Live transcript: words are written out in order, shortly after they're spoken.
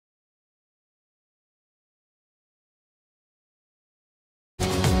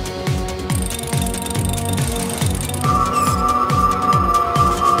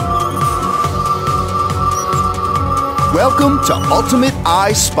Welcome to Ultimate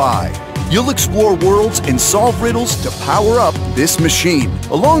I Spy. You'll explore worlds and solve riddles to power up this machine.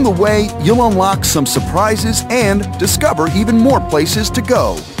 Along the way, you'll unlock some surprises and discover even more places to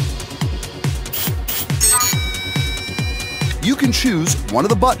go. You can choose one of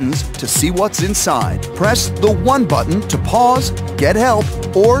the buttons to see what's inside. Press the 1 button to pause, get help,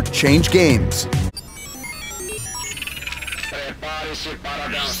 or change games. Prepare-se para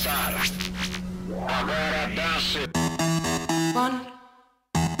dançar. Agora dance. 1,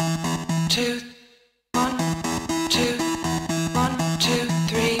 2, 1, 2, 1, 2,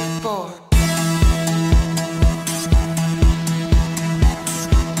 3, 4.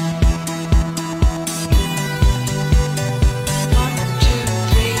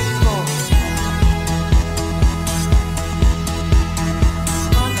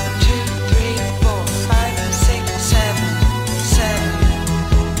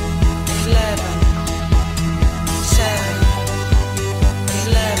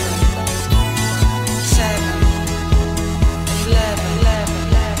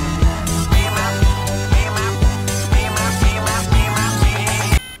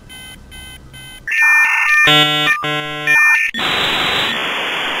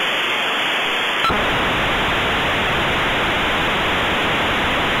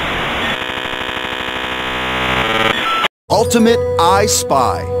 Ultimate I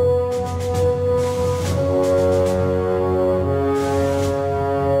Spy.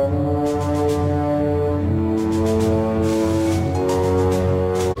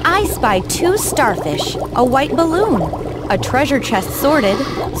 I spy 2 starfish, a white balloon, a treasure chest sorted,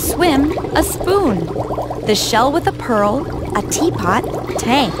 swim, a spoon, the shell with a pearl, a teapot,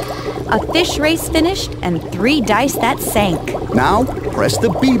 tank, a fish race finished, and 3 dice that sank. Now, press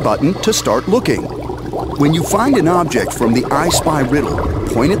the B button to start looking. When you find an object from the I Spy riddle,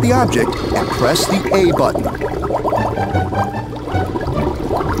 point at the object and press the A button.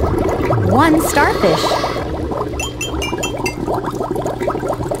 1 starfish.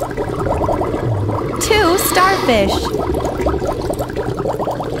 2 starfish.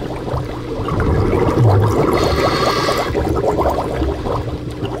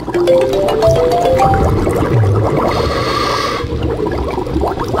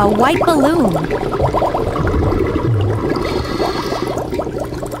 1 white balloon.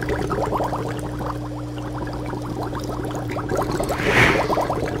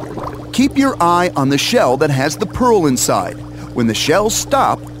 Keep your eye on the shell that has the pearl inside. When the shells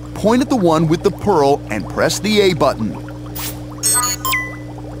stop, point at the one with the pearl and press the A button.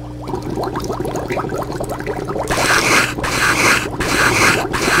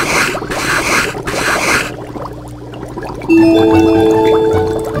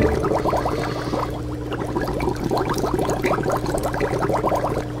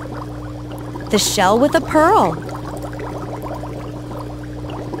 The shell with a pearl.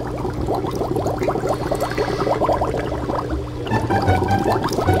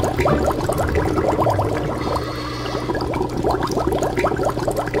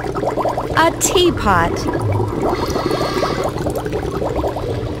 A teapot.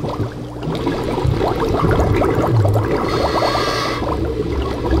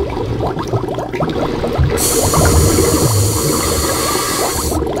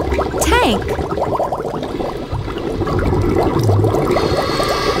 Tank.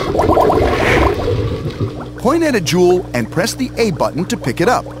 Point at a jewel and press the A button to pick it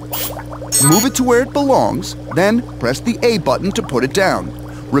up. Move it to where it belongs, then press the A button to put it down.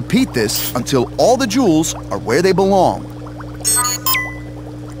 Repeat this until all the jewels are where they belong.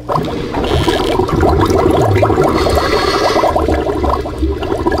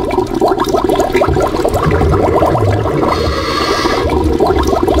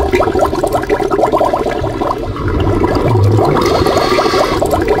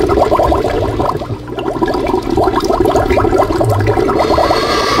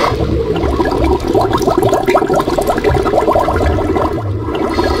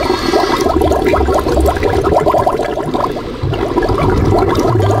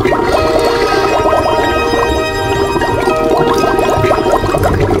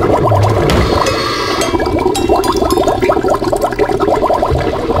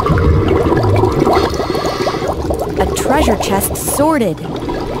 Treasure chest sorted.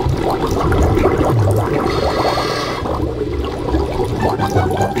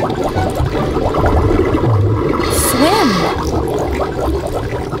 Swim.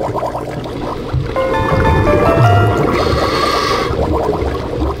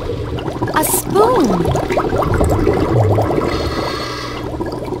 A spoon.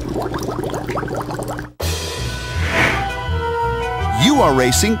 You are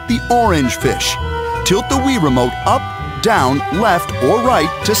racing the orange fish. Tilt the Wii remote up, down, left, or right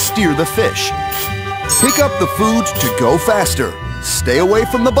to steer the fish. Pick up the food to go faster. Stay away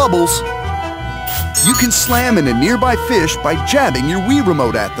from the bubbles. You can slam in a nearby fish by jabbing your Wii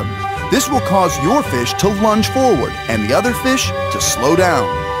remote at them. This will cause your fish to lunge forward and the other fish to slow down.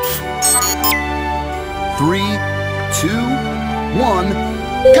 3, 2, 1,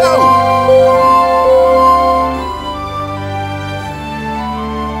 go!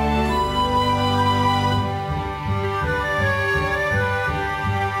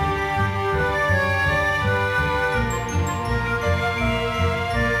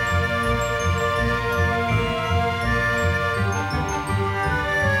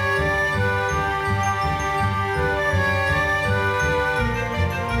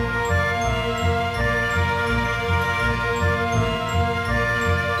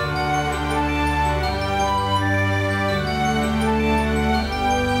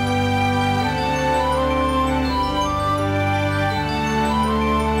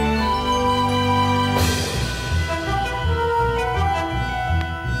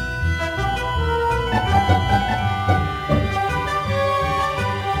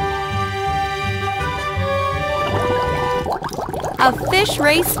 A fish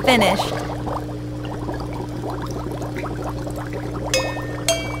race finished.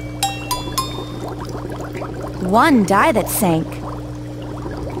 One die that sank.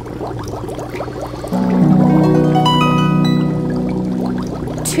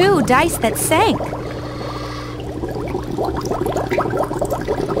 Two dice that sank.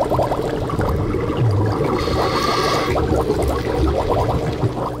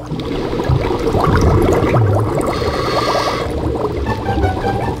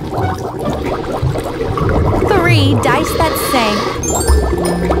 Three dice that sank.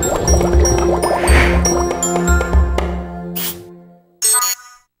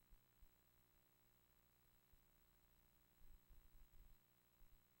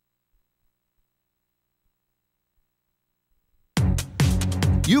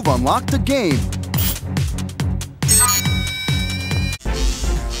 You've unlocked the game.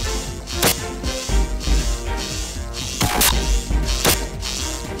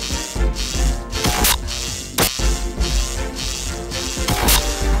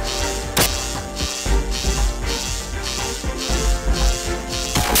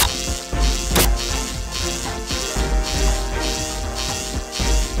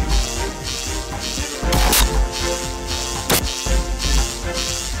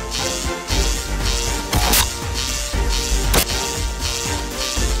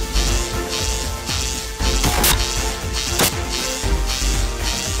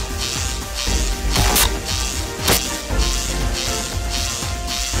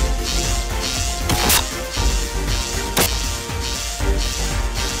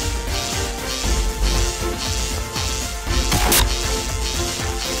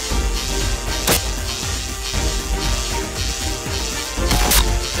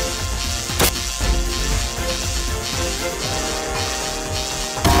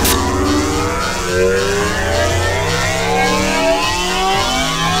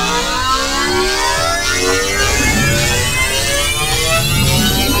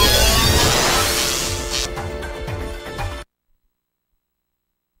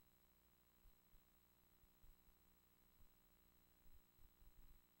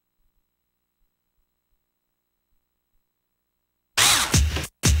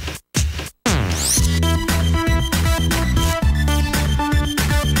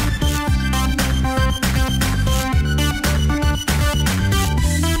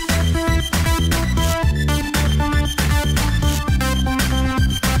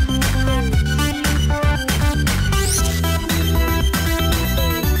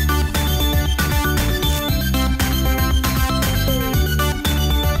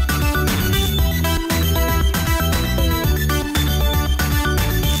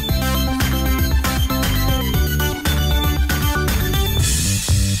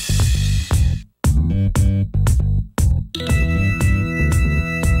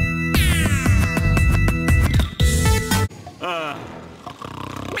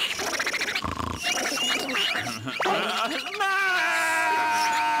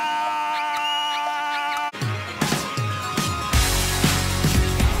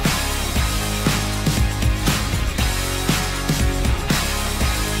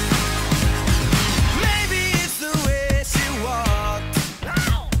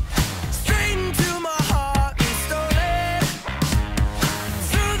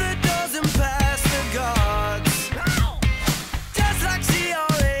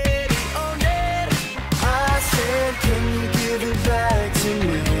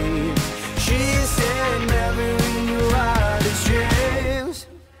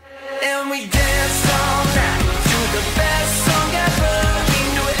 we dance.